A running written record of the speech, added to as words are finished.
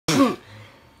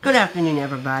Good afternoon,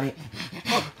 everybody.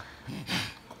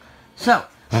 So,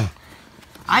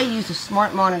 I use a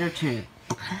SmartMonitor too.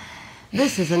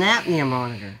 This is an apnea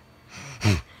monitor.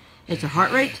 It's a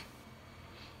heart rate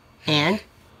and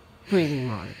breathing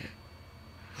monitor.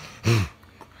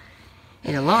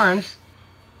 It alarms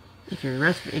if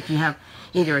you have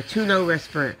either a too low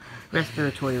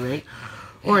respiratory rate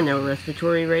or no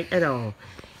respiratory rate at all.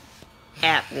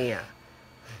 Apnea.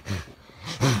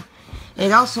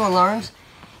 It also alarms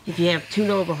if you have too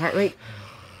low of a heart rate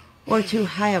or too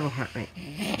high of a heart rate.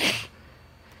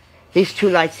 These two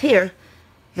lights here,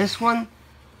 this one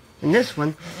and this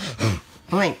one,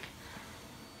 blink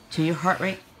to your heart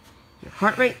rate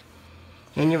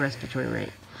and your respiratory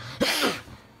rate.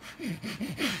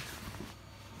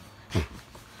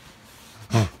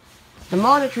 The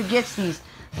monitor gets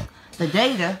the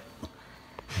data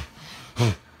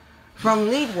from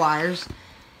lead wires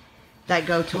that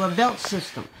go to a belt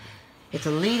system. It's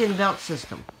a lead and belt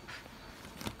system.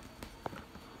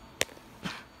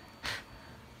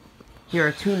 Here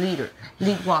are two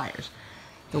lead wires.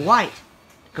 The white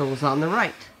goes on the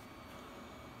right.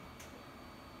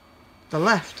 The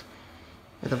left,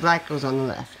 or the black goes on the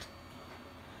left.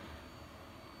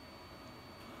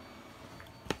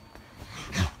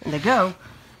 And they go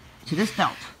to this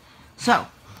belt. So,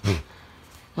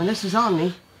 when this is on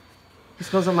me, this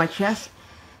goes on my chest.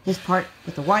 This part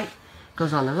with the white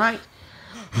goes on the right.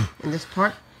 And this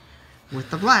part with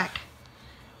the black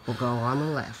will go on the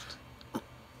left.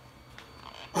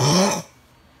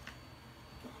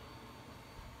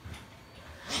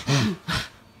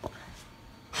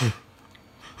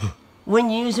 When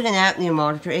using an apnea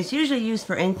monitor, it's usually used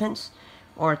for infants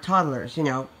or toddlers,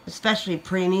 especially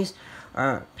preemies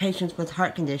or patients with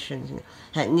heart conditions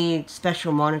that need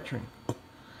special monitoring.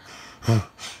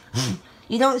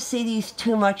 You don't see these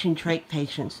too much in trach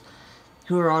patients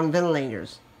who are on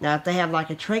ventilators. Now, if they have like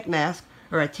a trach mask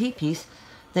or a T-piece,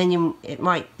 then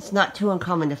it's not too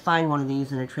uncommon to find one of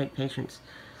these in a trach patient's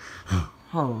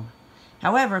home.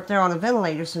 However, if they're on a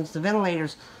ventilator, since the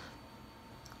ventilators,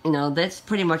 that's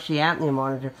pretty much the apnea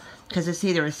monitor, because it's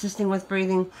either assisting with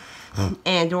breathing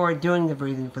and or doing the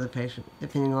breathing for the patient,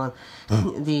 depending on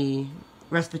the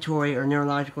respiratory or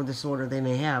neurological disorder they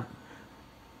may have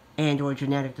and or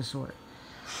genetic disorder.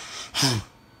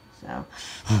 So,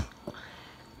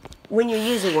 when you're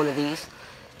using one of these,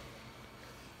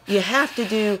 you have to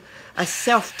do a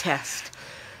self-test.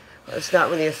 Well, it's not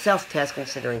really a self-test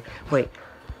considering, wait,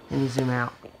 let me zoom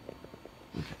out.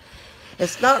 Okay.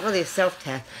 It's not really a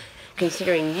self-test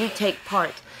considering you take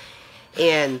part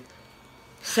in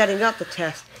setting up the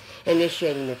test,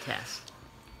 initiating the test.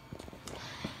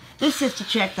 This is to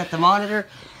check that the monitor,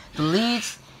 the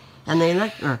leads, and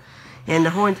the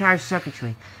whole entire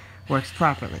circuitry works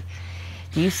properly.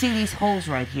 Do you see these holes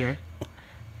right here?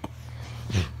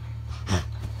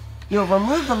 You'll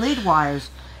remove the lead wires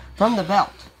from the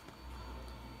belt.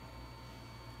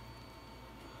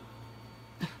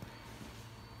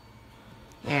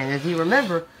 And as you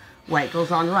remember, white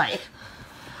goes on right.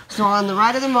 So on the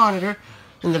right of the monitor,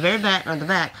 in the very back, or the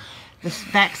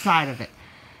back side of it,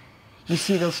 you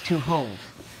see those two holes.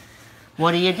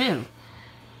 What do?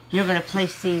 You're going to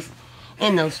place these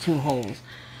in those two holes.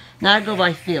 Now I go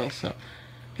by feel, so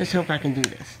let's hope I can do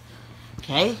this.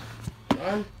 Okay,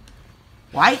 one,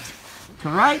 white to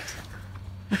right.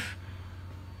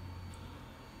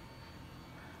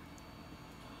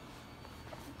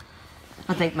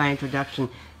 I think my introduction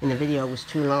in the video was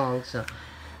too long, so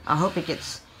I hope it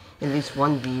gets at least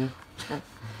one view.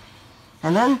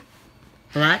 And then,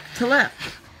 black to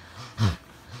left.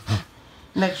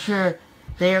 Make sure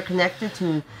they are connected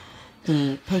to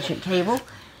the patient cable.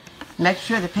 Make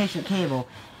sure the patient cable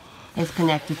is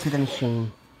connected to the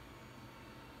machine.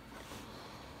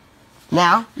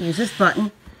 Now, use this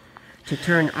button to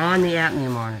turn on the apnea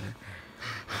monitor.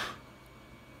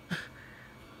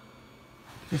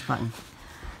 This button.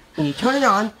 When you turn it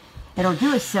on, it'll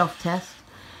do a self-test,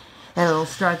 and it'll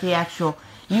start the actual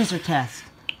user test.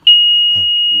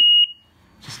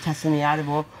 Just testing the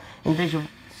audible and visual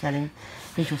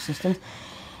systems.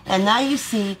 And now you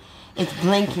see it's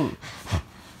blinking.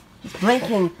 It's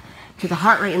blinking to the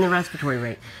heart rate and the respiratory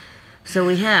rate. So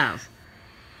we have,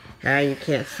 you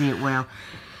can't see it well.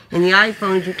 In the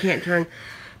iPhones, you can't turn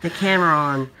the camera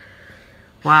on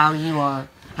while you are,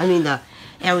 the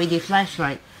LED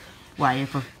flashlight while you're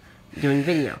doing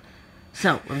video.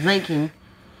 So, we're blinking.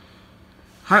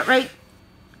 Heart rate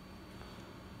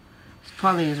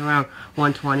probably is around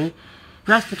 120.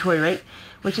 Respiratory rate,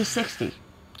 which is 60.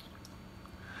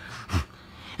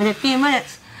 In a few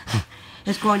minutes,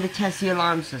 it's going to test the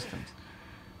alarm systems.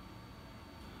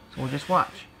 So we'll just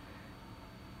watch.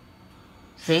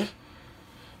 See?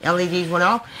 LEDs went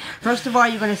off. First of all,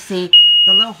 you're going to see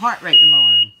the low heart rate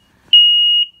alarm.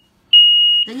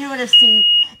 Then you're going to see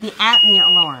the apnea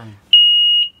alarm.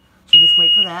 So just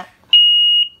wait for that.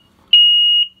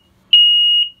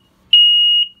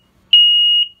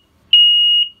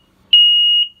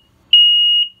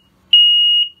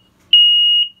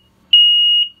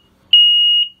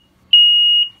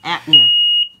 Apnea.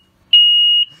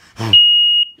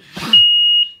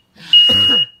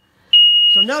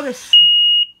 So notice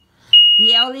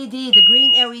the LED, the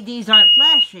green LEDs aren't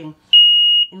flashing.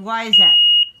 And why is that?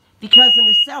 Because in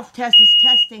the self-test is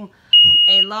testing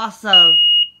a loss of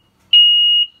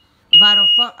vital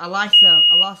a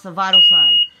loss of vital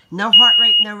sign. No heart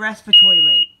rate, no respiratory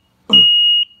rate.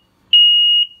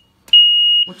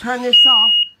 We'll turn this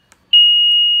off.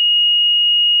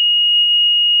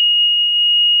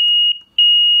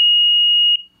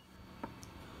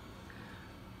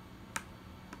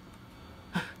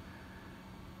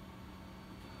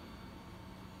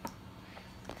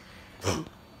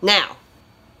 Now,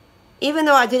 even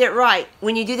though I did it right,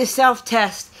 when you do the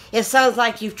self-test, it sounds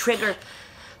like you've triggered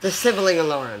the sibling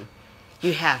alarm.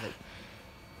 You haven't.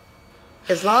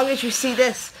 As long as you see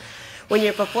this when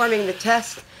you're performing the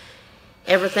test,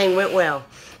 everything went well.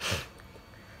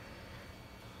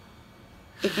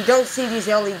 If you don't see these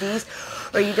LEDs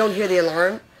or you don't hear the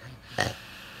alarm,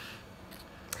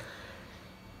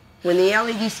 when the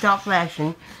LEDs stop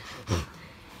flashing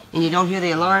and you don't hear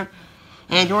the alarm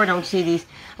and or don't see these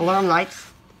alarm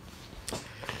lights,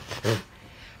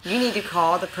 you need to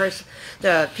call the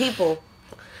people,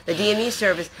 the DME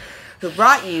service who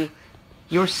brought you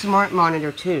your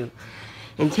SmartMonitor 2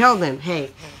 and tell them,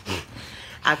 hey,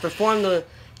 I performed the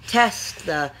test,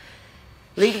 the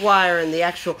lead wire and the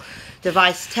actual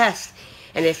device test,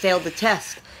 and they failed the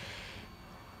test.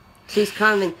 Please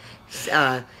come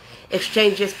and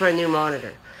exchange this for a new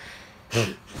monitor.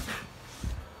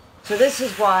 So this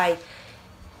is why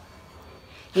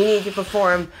you need to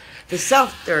perform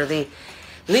the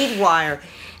lead wire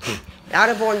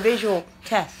out-of-bone visual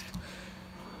test.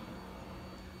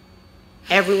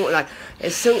 Everyone, like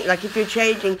if you're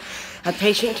changing a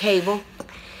patient cable,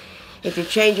 if you're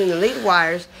changing the lead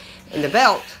wires in the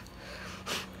belt,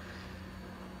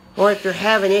 or if you're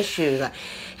having issues, like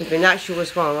if you're not sure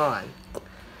what's going on.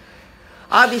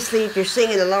 Obviously, if you're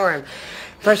seeing an alarm,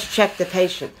 first check the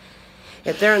patient.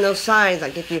 If there are no signs,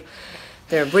 like if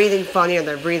they're breathing funny or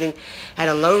they're breathing at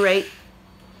a low rate,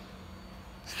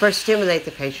 first stimulate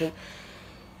the patient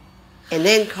and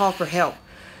then call for help.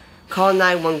 Call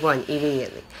 911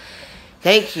 immediately.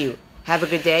 Thank you. Have a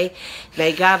good day.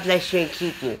 May God bless you and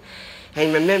keep you.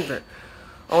 And remember,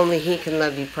 only He can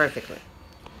love you perfectly.